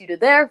introduce you to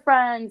their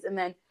friends, and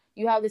then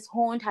you have this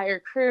whole entire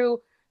crew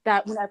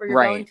that whenever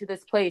you're going to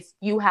this place,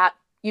 you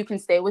can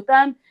stay with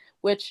them,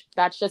 which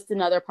that's just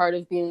another part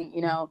of being,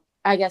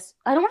 I guess,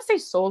 I don't want to say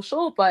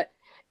social, but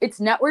it's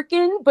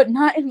networking, but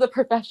not in the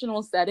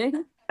professional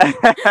setting.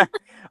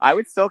 I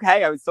would still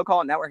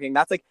call it networking.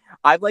 That's like,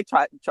 I've like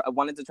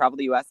wanted to travel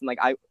the US, and like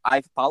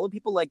I follow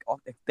people like,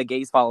 the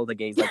gays follow the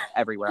gays like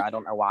everywhere. I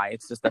don't know why,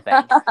 it's just a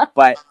thing.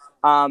 But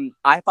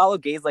I follow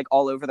gays like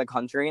all over the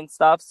country and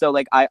stuff. So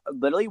like I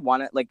literally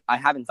want to, like, I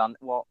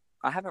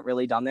haven't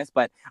really done this,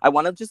 but I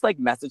want to just like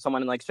message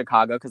someone in like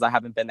Chicago, because I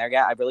haven't been there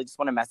yet. I really just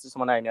want to message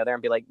someone I know there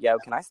and be like, yo,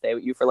 can I stay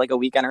with you for like a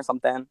weekend or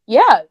something?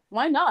 Yeah,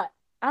 why not?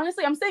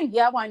 Honestly, I'm saying,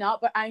 yeah, why not?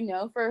 But I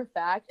know for a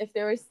fact if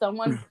there was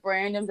someone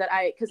random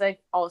because I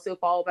also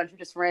follow a bunch of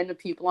just random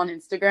people on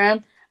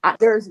Instagram,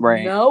 there's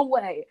no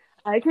way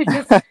I could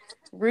just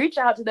reach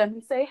out to them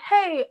and say,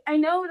 hey, I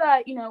know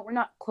that, we're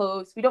not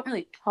close. We don't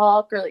really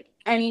talk or like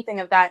anything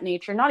of that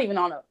nature, not even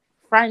on a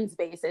friends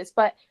basis,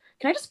 but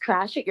can I just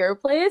crash at your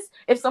place?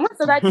 If someone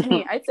said that to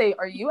me, I'd say,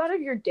 are you out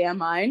of your damn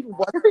mind?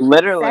 What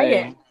are you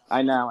saying?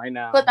 I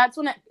know. But that's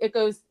when it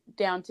goes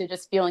down to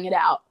just feeling it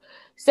out.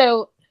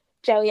 So,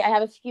 Joey, I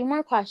have a few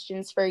more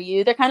questions for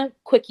you. They're kind of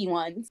quickie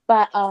ones.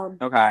 But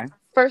okay.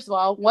 First of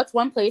all, what's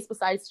one place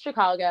besides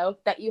Chicago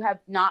that you have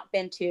not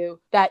been to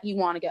that you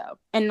want to go?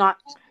 And not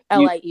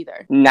LA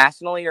either.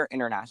 Nationally or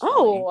internationally?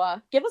 Oh,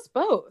 give us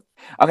both.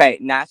 Okay,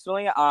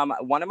 nationally,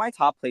 one of my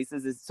top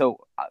places is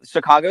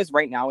Chicago's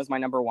right now is my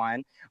number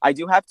one. I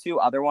do have 2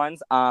 other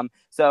ones.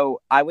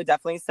 So I would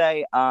definitely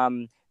say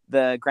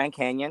the Grand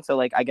Canyon. So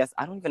like, I guess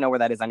I don't even know where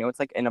that is. I know it's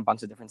like in a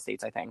bunch of different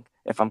states, I think,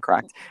 if I'm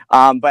correct.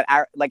 But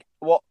I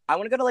want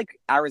to go to like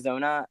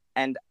Arizona,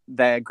 and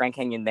the Grand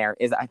Canyon there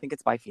is, I think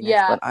it's by Phoenix,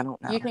 but I don't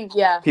know. You can,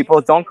 yeah.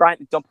 People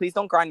please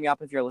don't grind me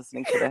up if you're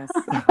listening to this.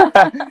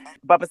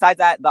 But besides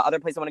that, the other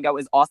place I want to go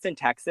is Austin,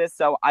 Texas.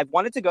 So I've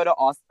wanted to go to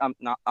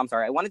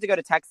I wanted to go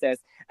to Texas,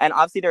 and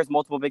obviously there's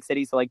multiple big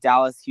cities, so like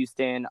Dallas,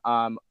 Houston,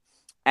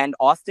 and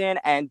Austin,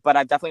 but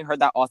I've definitely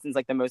heard that Austin's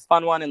like the most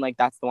fun one, and like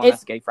that's the one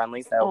that's gay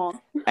friendly, so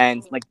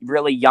and like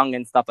really young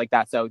and stuff like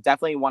that. So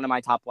definitely one of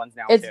my top ones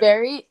now. It's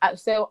very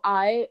so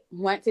I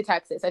went to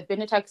Texas. I've been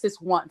to Texas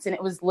once, and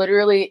it was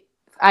literally,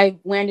 I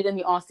landed in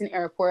the Austin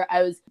airport.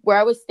 Where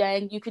I was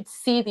staying, you could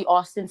see the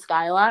Austin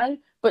skyline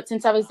But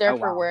since I was there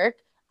for work,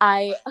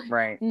 I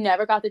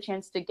never got the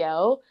chance to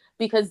go,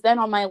 because then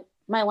on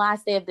my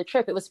last day of the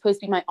trip, it was supposed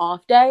to be my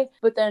off day,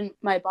 but then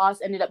my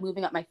boss ended up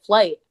moving up my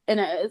flight, and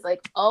it was like,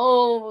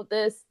 oh,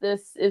 this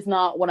is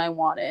not what I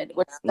wanted,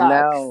 which sucks.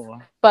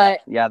 No.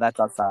 But yeah, that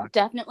does suck.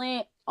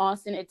 Definitely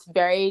Austin, it's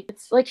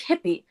like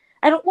hippie.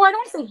 I don't want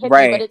to say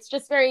hippie, but it's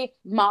just very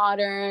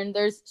modern.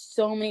 There's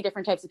so many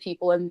different types of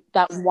people in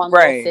that one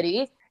little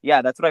city.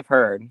 Yeah, that's what I've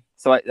heard.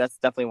 So that's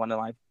definitely one of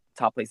my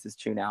top places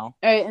too now.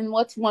 All right, and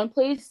what's one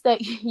place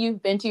that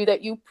you've been to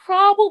that you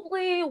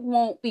probably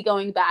won't be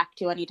going back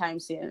to anytime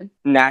soon?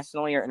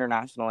 Nationally or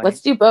internationally?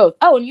 Let's do both.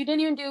 Oh, and you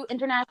didn't even do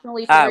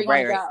internationally. Oh,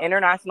 right.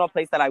 International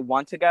place that I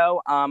want to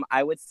go.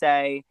 I would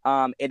say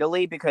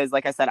Italy, because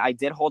like I said, I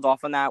did hold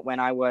off on that when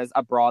I was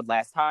abroad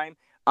last time.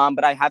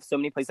 But I have so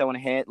many places I want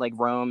to hit, like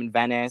Rome and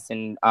Venice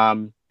and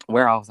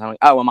where else?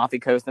 Amalfi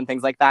Coast and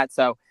things like that.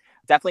 So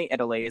definitely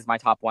Italy is my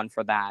top one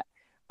for that.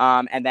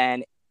 And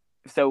then,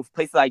 so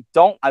places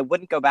I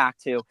wouldn't go back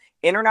to.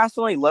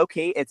 Internationally, low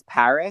key, it's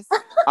Paris.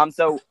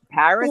 So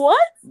Paris.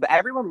 What?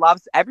 Everyone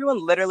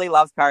literally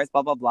loves Paris,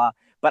 blah, blah, blah.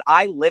 But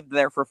I lived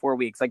there for 4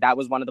 weeks. Like, that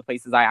was one of the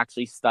places I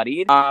actually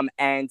studied.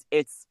 And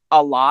it's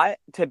a lot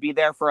to be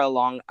there for a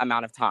long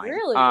amount of time.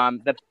 Really?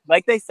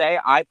 Like they say,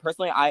 I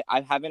personally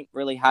haven't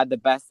really had the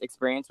best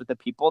experience with the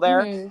people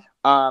there.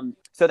 Mm-hmm.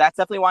 So that's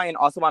definitely why. And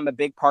also, I'm a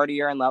big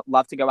partier and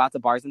love to go out to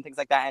bars and things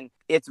like that. And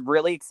it's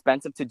really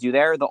expensive to do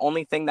there. The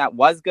only thing that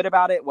was good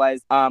about it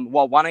was,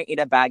 one, I eat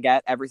a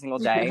baguette every single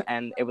day,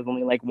 and it was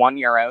only like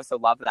 €1. So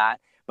love that.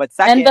 But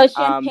second, and the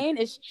champagne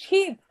is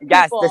cheap.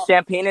 Yes,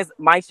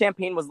 my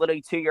champagne was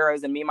literally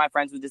 €2, and me and my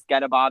friends would just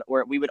get a bottle,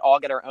 or we would all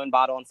get our own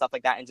bottle and stuff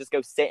like that, and just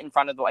go sit in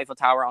front of the Eiffel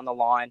Tower on the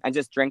lawn and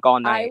just drink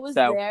all night.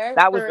 So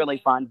that was really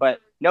fun,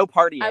 but no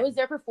partying. I was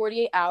there for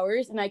 48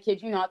 hours, and I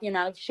kid you not, the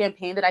amount of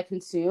champagne that I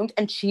consumed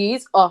and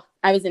cheese. Oh,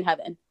 I was in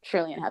heaven,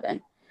 truly in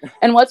heaven.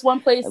 And what's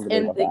one place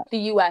in the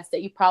U.S.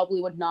 that you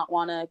probably would not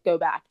want to go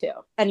back to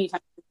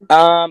anytime?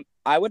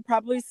 I would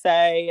probably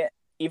say,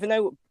 even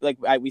though, like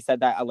we said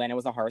that Atlanta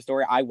was a horror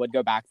story, I would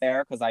go back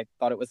there because I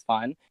thought it was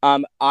fun.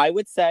 I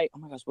would say, oh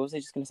my gosh, what was I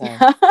just going to say?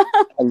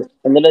 I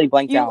literally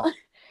blanked out.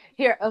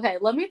 Here, okay,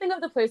 let me think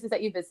of the places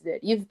that you visited.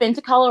 You've been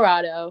to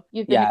Colorado.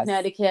 You've been to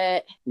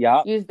Connecticut.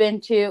 Yeah.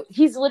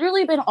 He's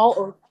literally been all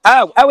over.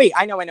 Oh, wait,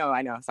 I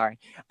know. Sorry.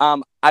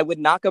 I would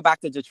not go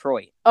back to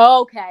Detroit.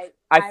 Okay.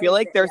 I feel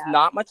like there's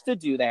not much to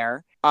do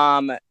there.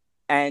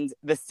 And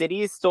the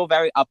city is still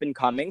very up and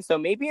coming. So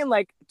maybe in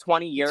like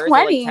 20 years, or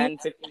like 10,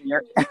 15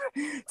 years,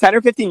 10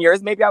 or 15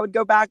 years, maybe I would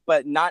go back,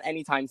 but not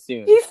anytime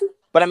soon.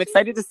 But I'm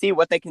excited to see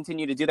what they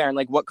continue to do there and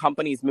like what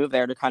companies move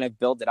there to kind of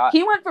build it up.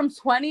 He went from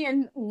 20,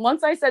 and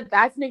once I said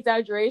that's an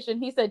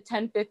exaggeration, he said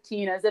 10,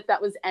 15, as if that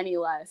was any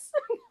less.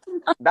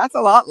 That's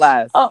a lot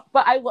less. Oh,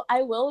 but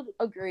I will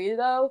agree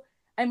though.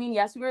 I mean,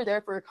 yes, we were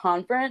there for a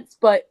conference,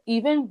 but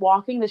even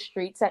walking the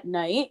streets at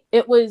night,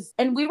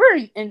 and we were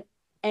in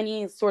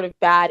any sort of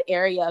bad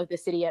area of the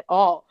city at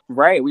all.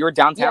 Right. We were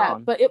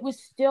downtown. Yeah, but it was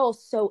still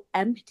so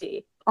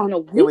empty on a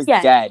weekend. It was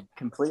dead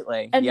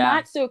completely. And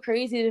that's so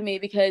crazy to me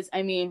because,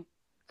 I mean,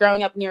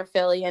 growing up near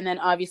Philly, and then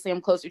obviously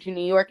I'm closer to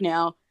New York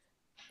now,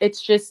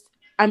 it's just,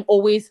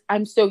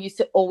 I'm so used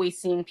to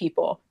always seeing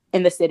people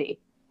in the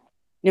city,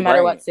 no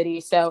matter what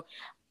city. So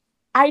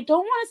I don't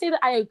want to say that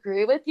I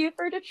agree with you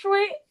for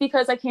Detroit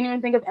because I can't even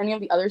think of any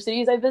of the other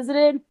cities I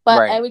visited.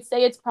 But I would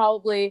say it's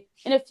probably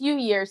in a few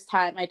years'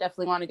 time, I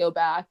definitely want to go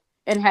back.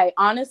 And hey,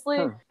 honestly,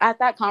 at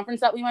that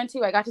conference that we went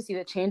to, I got to see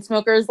the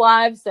Chainsmokers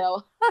live.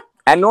 So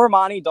and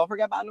Normani, don't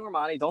forget about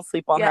Normani. Don't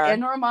sleep on her. Yeah,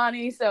 and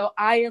Normani. So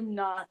I am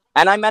not.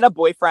 And I met a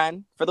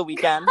boyfriend for the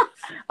weekend.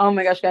 Oh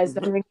my gosh, guys.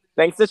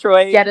 Thanks,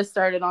 Detroit. Get us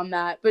started on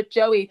that. But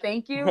Joey,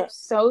 thank you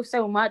so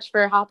much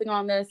for hopping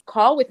on this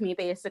call with me,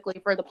 basically,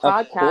 for the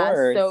podcast. Of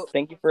course. So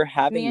thank you for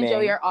having me. Me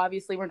and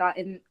Joey we're not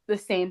in the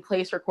same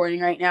place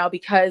recording right now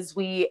because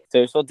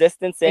social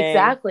distancing.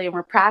 Exactly. And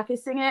we're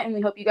practicing it, and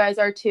we hope you guys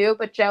are too.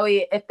 But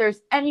Joey, if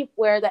there's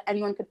anywhere that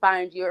anyone could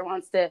find you or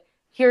wants to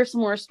hear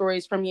some more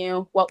stories from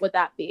you, what would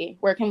that be?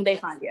 Where can they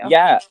find you?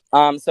 Yeah.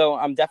 So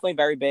I'm definitely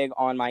very big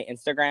on my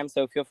Instagram.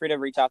 So feel free to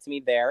reach out to me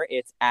there.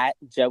 It's at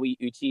Joey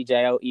Ucci,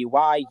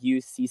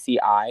 JoeyUcci.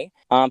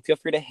 Feel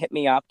free to hit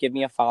me up, give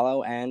me a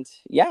follow, and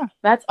yeah.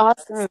 That's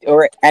awesome.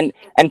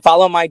 And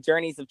follow my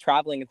journeys of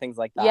traveling and things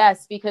like that.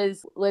 Yes,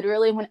 because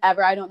literally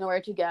whenever I don't know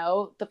where to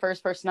go, the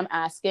first person I'm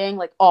asking,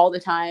 like all the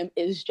time,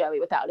 is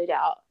Joey, without a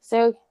doubt.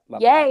 So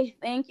yay.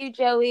 Thank you,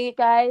 Joey.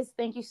 Guys,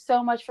 thank you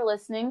so much for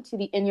listening to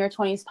the In Your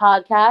 20s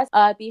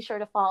podcast. Be sure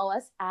to follow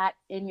us at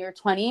In Your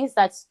 20s.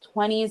 That's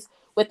 20s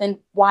with an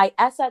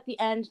YS at the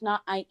end,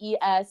 not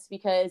IES,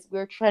 because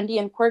we're trendy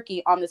and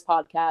quirky on this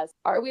podcast.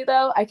 Are we,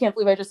 though? I can't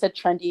believe I just said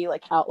trendy,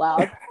 like, out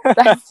loud.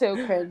 That's so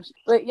cringe.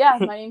 But yeah,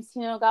 my name's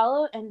Tina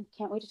Gallo, and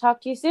can't wait to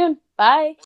talk to you soon. Bye.